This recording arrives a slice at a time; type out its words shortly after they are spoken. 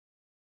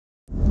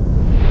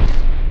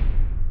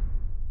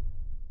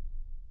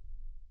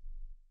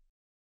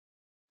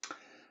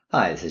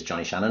Hi, this is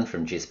Johnny Shannon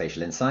from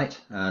Geospatial Insight,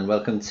 and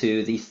welcome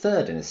to the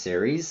third in a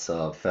series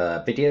of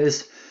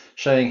videos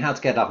showing how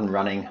to get up and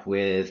running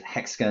with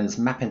Hexagon's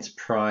M.App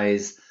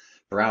Enterprise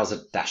browser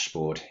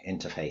dashboard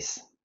interface.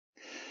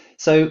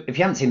 So if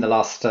you haven't seen the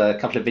last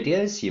couple of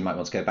videos, you might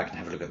want to go back and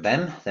have a look at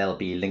them. There'll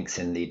be links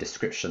in the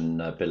description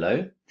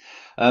below.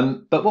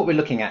 But what we're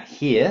looking at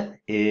here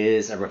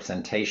is a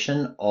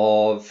representation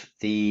of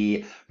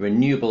the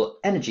renewable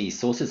energy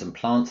sources and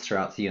plants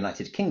throughout the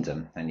United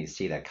Kingdom. And you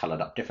see they're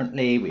coloured up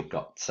differently. We've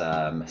got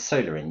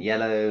solar in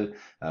yellow,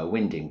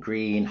 wind in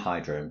green,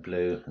 hydro in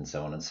blue, and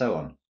so on and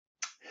so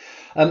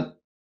on.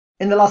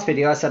 In the last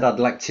video, I said I'd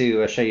like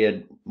to show you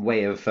a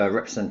way of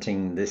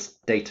representing this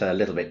data a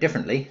little bit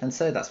differently, and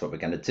so that's what we're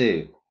going to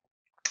do.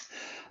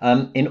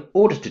 In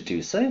order to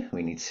do so,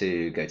 we need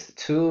to go to the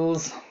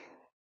Tools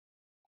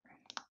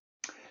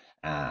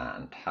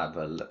and have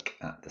a look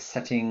at the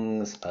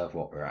settings of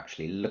what we're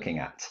actually looking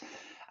at.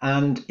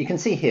 And you can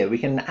see here we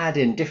can add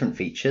in different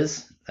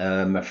features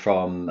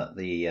from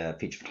the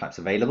feature types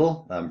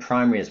available.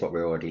 Primary is what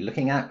we're already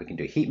looking at. We can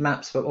do heat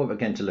maps, but what we're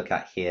going to look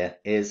at here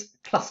is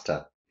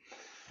cluster.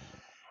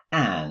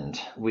 And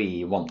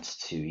we want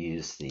to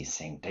use the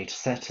same data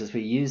set as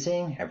we're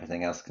using.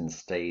 Everything else can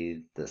stay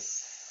the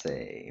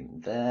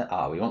same there.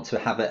 We want to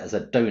have it as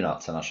a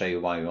donut, and I'll show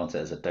you why we want it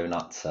as a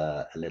donut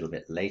a little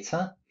bit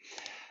later.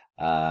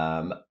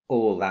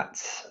 All that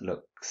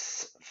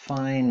looks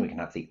fine. We can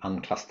have the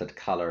unclustered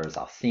color as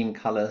our theme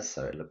color,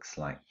 so it looks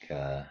like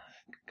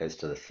goes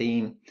to the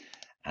theme.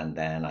 And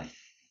then I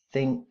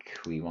think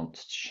we want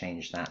to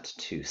change that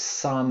to the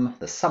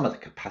sum of the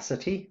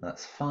capacity.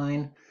 That's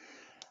fine.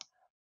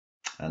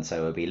 And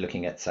so we'll be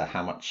looking at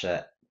how much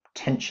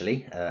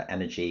potentially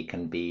energy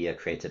can be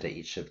created at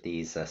each of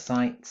these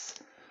sites.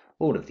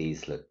 All of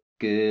these look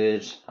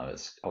good.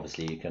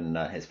 Obviously you can,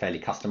 it's fairly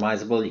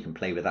customizable. You can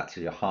play with that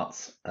to your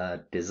heart's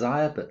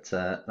desire, but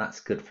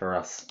that's good for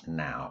us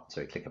now.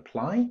 So we click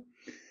apply,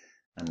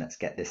 and let's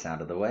get this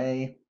out of the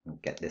way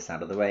and get this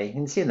out of the way. You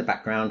can see in the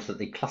background that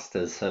the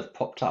clusters have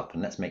popped up,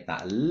 and let's make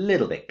that a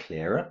little bit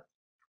clearer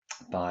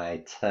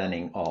by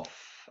turning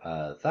off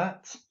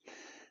that.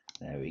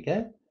 There we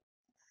go.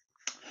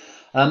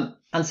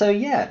 And so,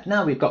 yeah,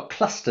 now we've got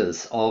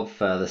clusters of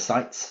the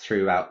sites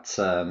throughout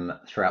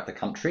the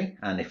country.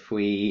 And if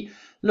we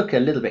look a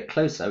little bit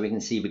closer, we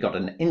can see we've got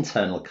an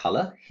internal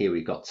color. Here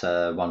we've got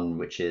one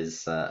which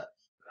is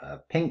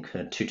pink,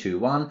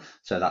 221.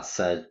 So that's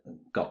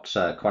got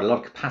quite a lot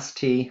of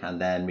capacity. And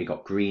then we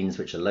got greens,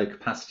 which are low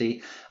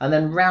capacity. And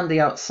then round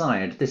the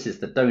outside, this is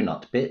the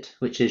donut bit,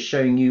 which is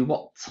showing you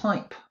what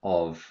type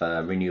of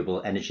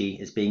renewable energy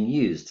is being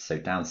used. So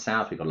down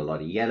south, we've got a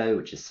lot of yellow,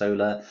 which is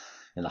solar.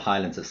 In the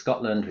Highlands of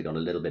Scotland, we've got a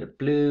little bit of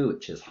blue,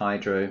 which is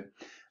hydro,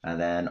 and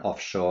then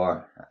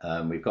offshore,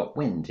 we've got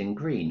wind in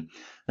green.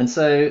 And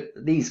so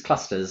these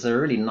clusters are a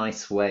really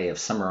nice way of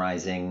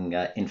summarizing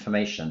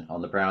information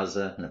on the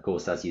browser. And of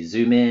course, as you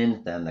zoom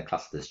in, then the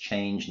clusters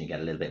change and you get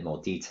a little bit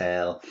more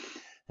detail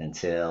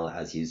until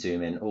as you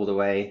zoom in all the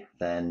way,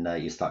 then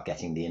you start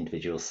getting the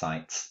individual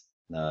sites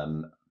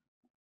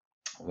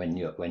when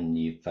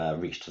you've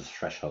reached the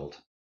threshold.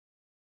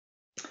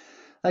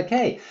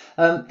 Okay,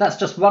 that's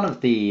just one of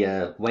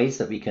the ways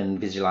that we can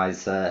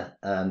visualize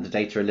the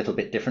data a little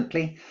bit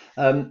differently.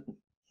 The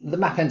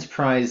M.App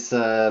Enterprise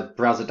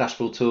browser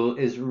dashboard tool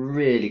is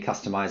really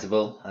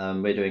customizable.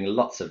 We're doing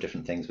lots of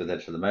different things with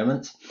it at the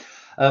moment.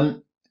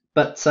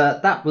 But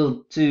that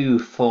will do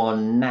for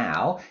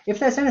now. If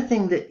there's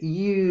anything that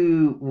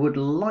you would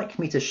like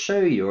me to show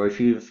you, or if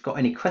you've got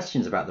any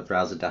questions about the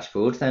browser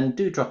dashboard, then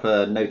do drop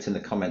a note in the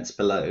comments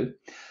below.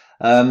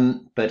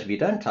 But if you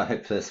don't, I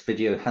hope this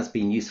video has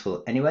been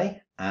useful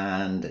anyway,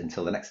 and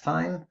until the next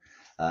time,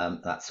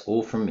 that's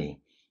all from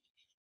me.